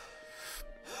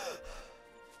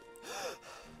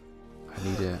 I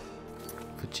need a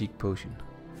fatigue potion.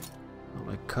 I'm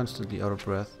like constantly out of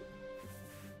breath.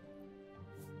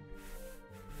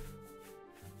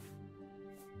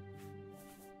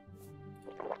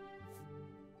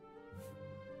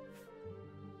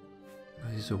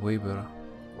 These are way better.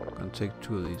 I'm gonna take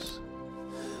 2 of these.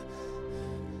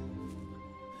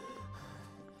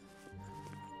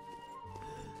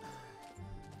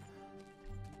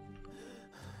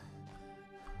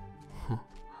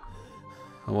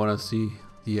 I wanna see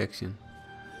the action.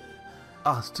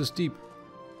 Ah, it's too steep.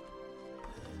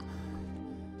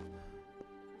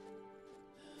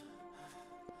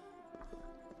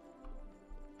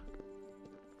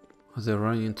 Oh, they're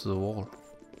running into the wall.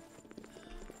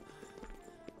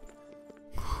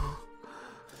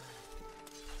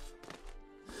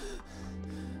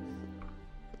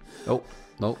 Oh,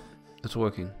 no, it's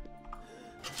working.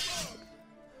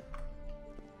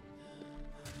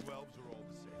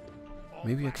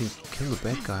 Maybe I can kill the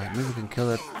bad guy. Maybe I can kill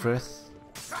that breath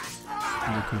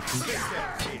in the confusion.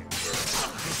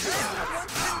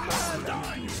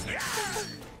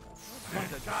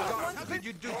 How could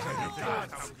you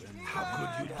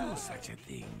do such a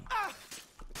thing?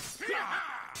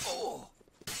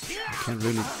 I can't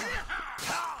really...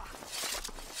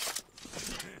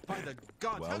 By the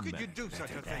gods, how could you do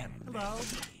such a thing? Hello.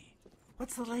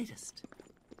 What's the latest?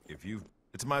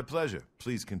 It's my pleasure.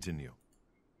 Please continue.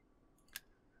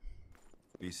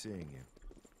 Be seeing you.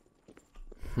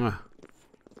 Huh. I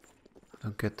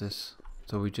don't get this.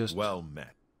 So we just... Well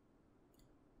met.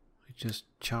 We just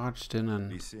charged in and...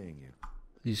 Be seeing you.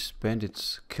 These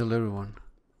bandits killed everyone.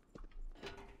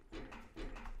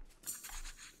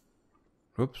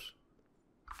 Oops.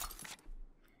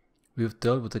 We have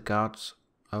dealt with the guards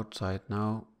outside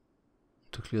now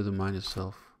to clear the mine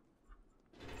itself.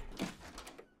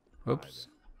 Oops.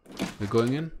 We're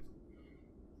going in.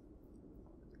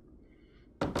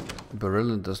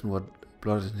 Bereldyn doesn't want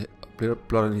blood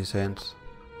in his hands.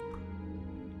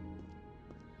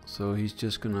 So he's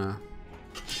just gonna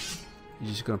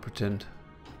pretend.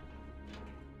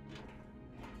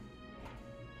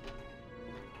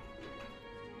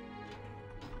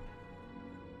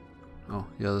 Oh,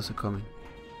 the others are coming.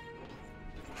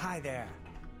 Hi there.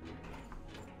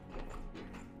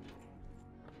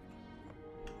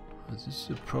 Oh, this is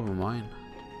a proper mine.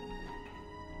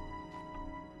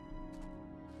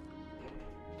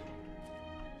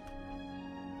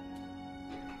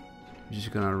 I'm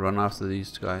just gonna run after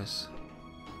these guys.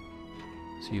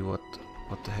 See what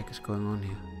the heck is going on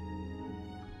here.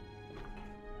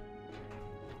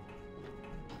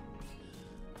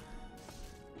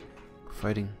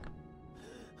 Fighting.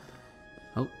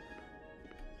 Oh.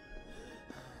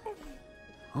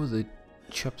 Oh, they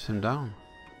chopped him down.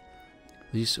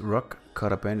 These rock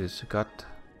cutter bandits got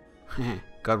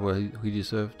what he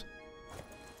deserved.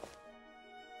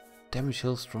 Damage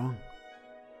hell strong.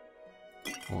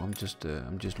 Oh, I'm just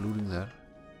looting that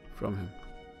from him.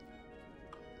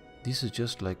 These are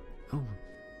just like, oh.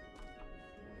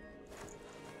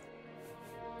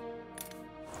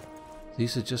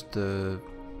 These are just the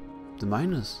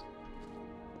miners.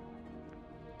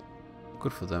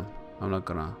 Good for them. I'm not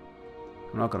gonna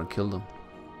kill them.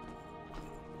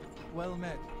 Well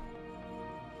met.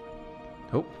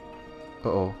 Oh.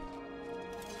 Uh-oh.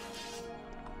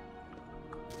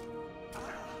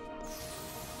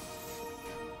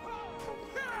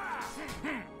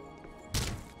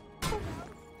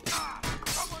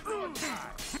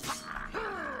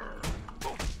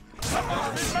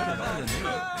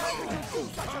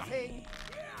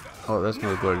 Oh, that's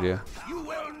not a good idea.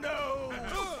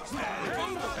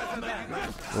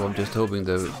 Oh, I'm just hoping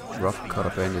the rock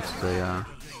cutter bandits,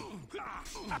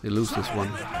 they lose this one.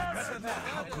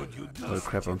 Oh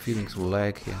crap, I'm feeling some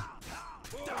lag here.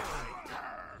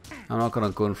 I'm not gonna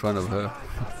go in front of her.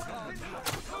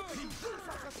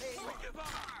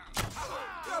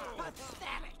 You're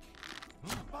pathetic!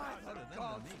 By the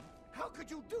gods, how could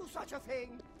you do such a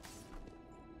thing?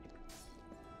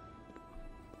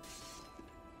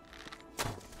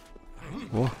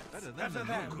 Whoa.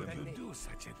 Do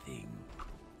such a thing.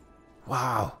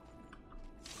 Wow.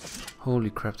 Holy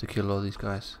crap, to kill all these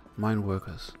guys. Mine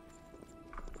workers.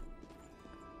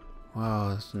 Wow,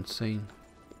 that's insane.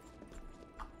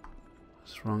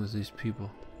 What's wrong with these people?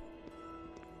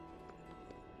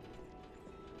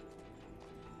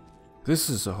 This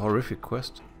is a horrific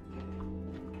quest.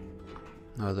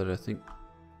 Now that I think...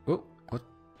 Oh, what?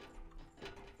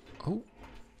 Oh.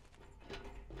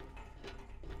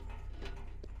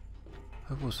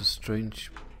 That was a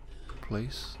strange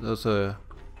place. There's a...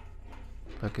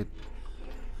 like a...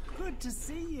 Good to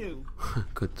see you.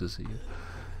 Good to see you.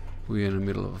 We're in the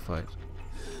middle of a fight.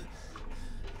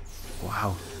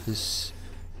 Wow, this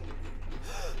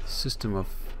system of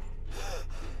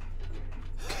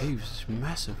caves is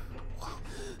massive. Wow.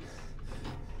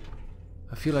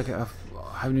 I feel like I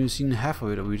haven't even seen half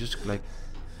of it. We're just like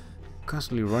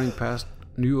constantly running past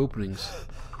new openings.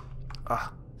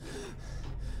 Ah,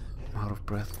 I'm out of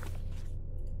breath.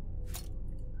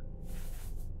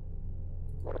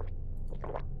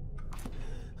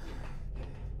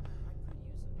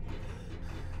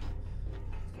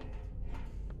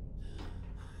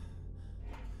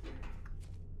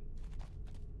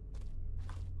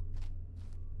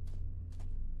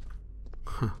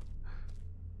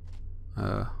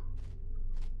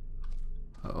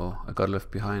 Uh-oh, I got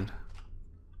left behind.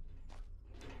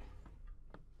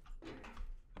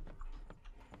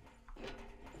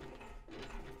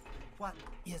 What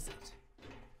is it?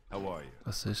 How are you?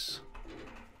 What's this?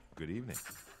 Good evening.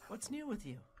 What's new with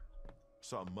you?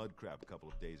 Saw a mud crab a couple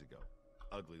of days ago.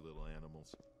 Ugly little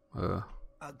animals.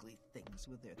 Ugly things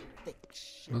with their thick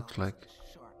shells. Looks like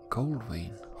sharp gold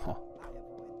vein. Oh, I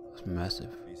avoid. that's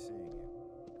massive. Be seeing you.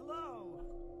 Hello.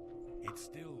 It's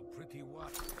still pretty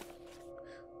wide.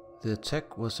 The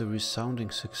attack was a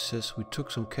resounding success. We took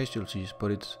some casualties,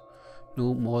 but it's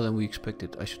no more than we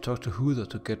expected. I should talk to Huther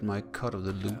to get my cut of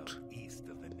the loot. East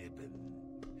of the Nibbin.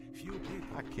 Few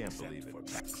people I can't believe it.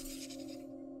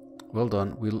 Well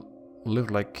done. We'll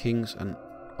live like kings and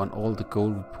on all the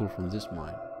gold we pull from this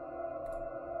mine.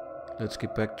 Let's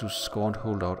get back to Scorned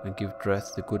Holdout and give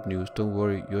Drath the good news. Don't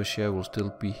worry, your share will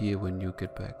still be here when you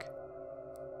get back.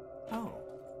 Oh.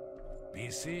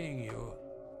 Be seeing you.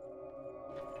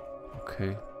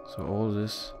 Okay, so all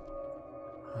this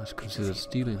is considered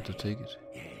stealing to take it.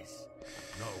 Yes.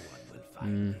 No one will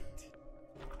find it.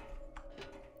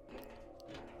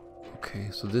 Okay,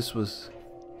 so this was...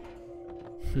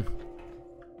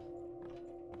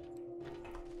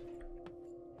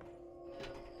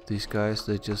 These guys,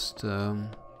 they just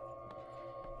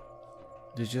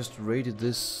raided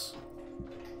this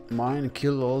mine and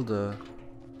killed all the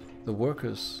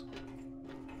workers.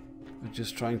 They're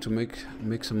just trying to make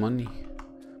some money,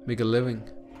 make a living.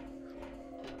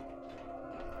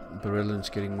 Bereldyn's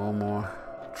getting more and more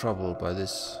trouble by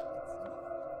this.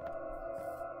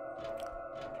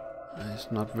 He's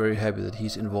not very happy that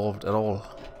he's involved at all.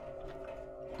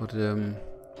 But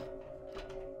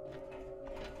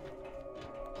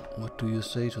what do you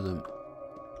say to them?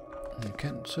 You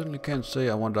certainly can't say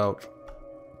I want out.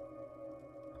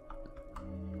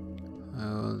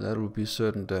 That would be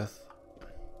certain death.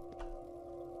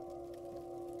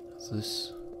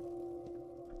 This.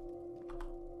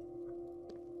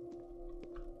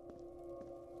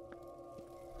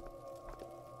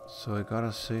 So I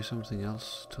gotta say something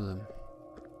else to them.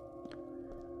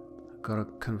 I gotta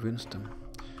convince them.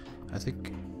 I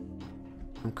think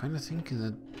I'm kind of thinking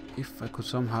that if I could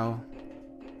somehow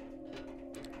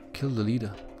kill the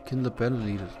leader, kill the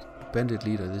bandit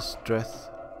leader, this Drath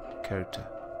character.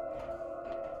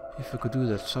 If I could do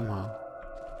that somehow,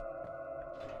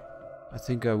 I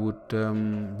think I would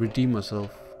redeem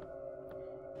myself,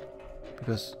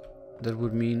 because that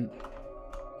would mean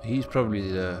he's probably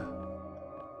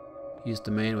he's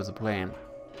the man with the plan.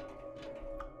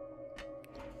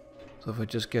 So if I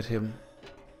just get him,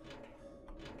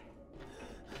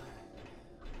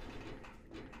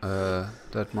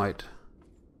 that might,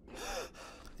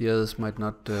 the others might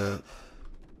not,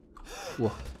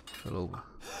 whoa, fell over.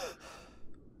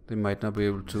 They might not be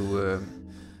able to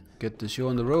get the show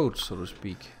on the road, so to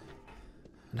speak,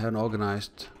 and have an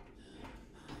organized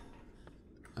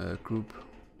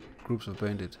groups of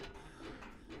bandits.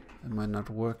 It might not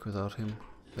work without him.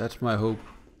 That's my hope.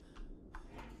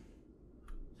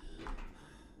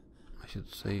 I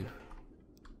should save.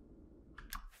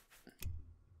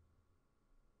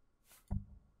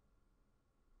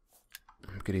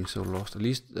 getting so lost. At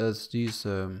least there's these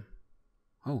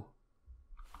oh,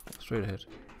 straight ahead.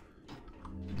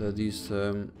 There are these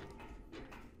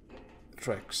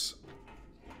tracks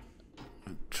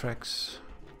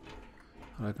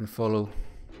that I can follow.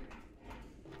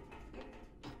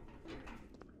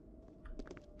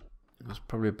 It's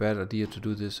probably a bad idea to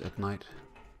do this at night.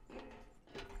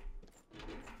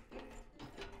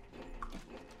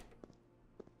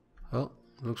 Well,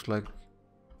 looks like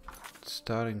it's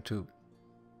starting to.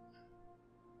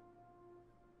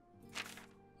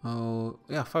 Oh,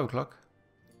 yeah, 5 o'clock.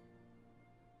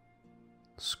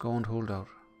 Scorned holdout.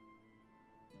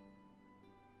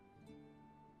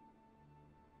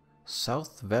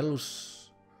 South Waalx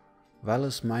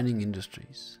Mining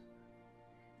Industries.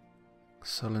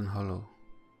 Sullen Hollow.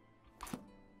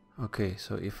 Okay,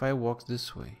 so if I walk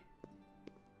this way.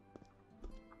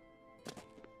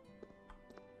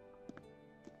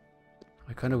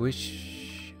 I kind of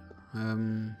wish.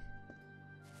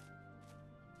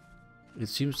 It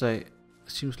seems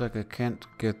like I can't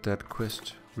get that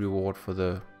quest reward for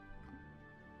the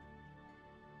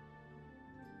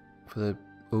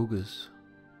ogres.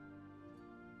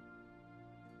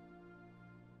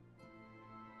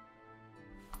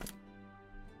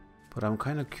 But I'm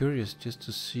kind of curious just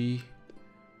to see,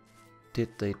 did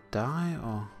they die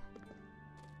or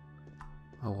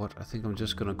what? I think I'm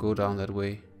just gonna go down that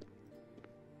way.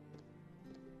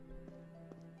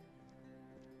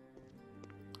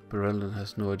 Bereldyn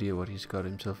has no idea what he's got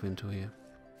himself into here.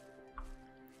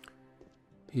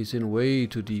 He's in way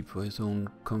too deep for his own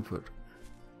comfort.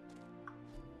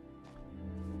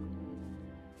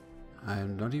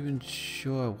 I'm not even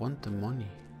sure I want the money.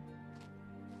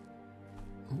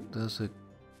 Oh, there's a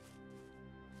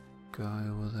guy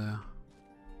over there.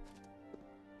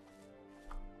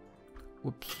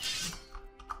 Whoops.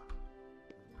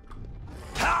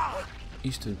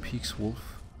 Eastern Peaks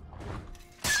Wolf.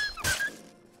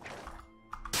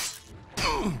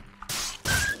 Oh,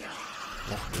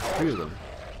 there's 3 of them.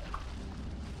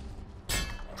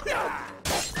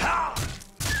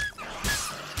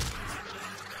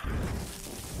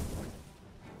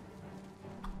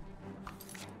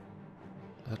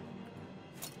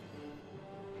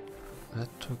 That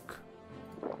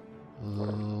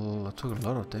took a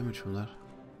lot of damage from that.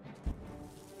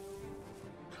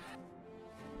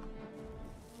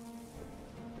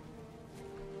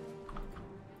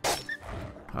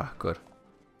 Ah, good.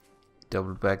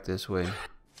 Double back this way.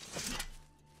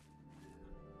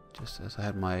 Just as I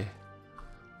had my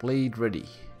blade ready.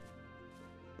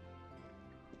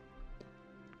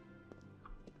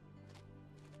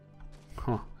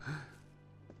 Huh.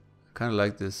 I kind of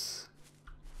like this.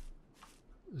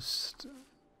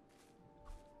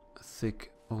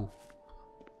 Thick. Oh.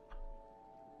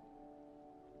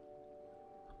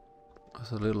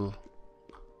 There's a little,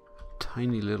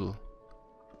 tiny little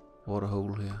water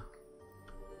hole here.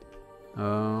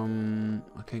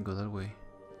 I can't go that way.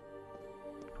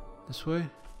 This way?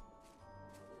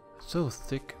 It's so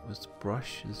thick with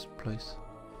brush, this place.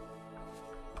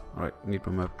 Alright, need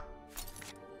my map.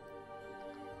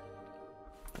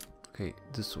 Okay,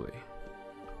 this way.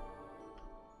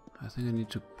 I think I need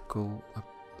to go up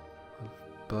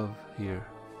above here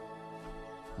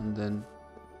and then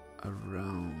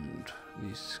around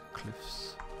these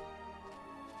cliffs.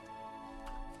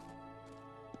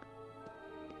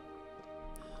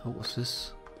 What was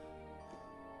this?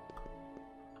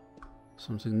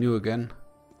 Something new again.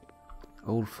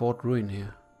 Old fort ruin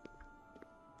here.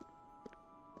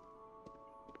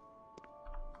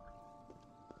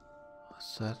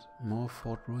 What's that? More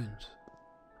fort ruins.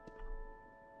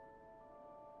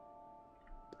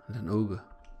 And an ogre.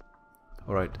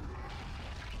 Alright.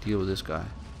 Deal with this guy.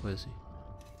 Where is he?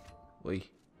 Way.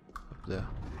 Up there.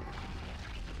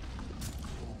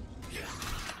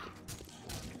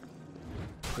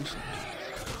 Excellent.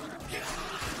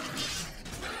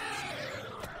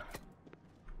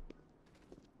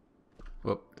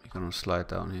 Whoop, you're gonna slide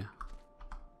down here.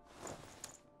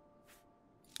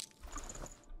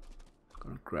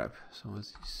 Gonna grab some of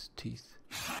these teeth.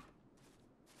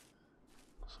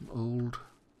 Some old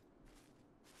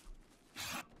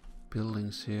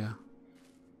buildings here.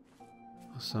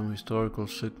 Some historical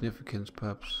significance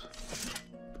perhaps.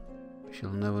 We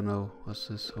shall never know. What's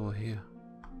this over here?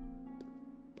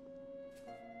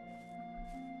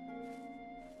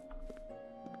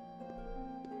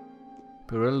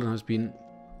 Bereldyn has been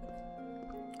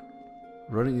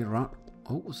running around.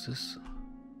 Oh, what's this?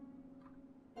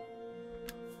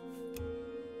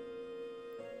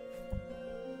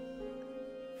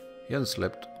 He hasn't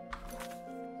slept.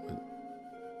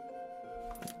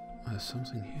 There's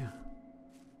something here.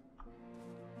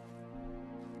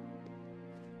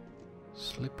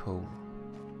 Slip hole.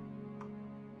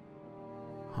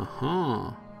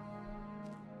 Haha.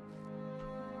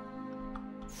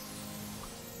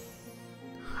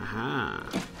 Haha.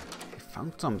 I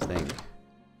found something.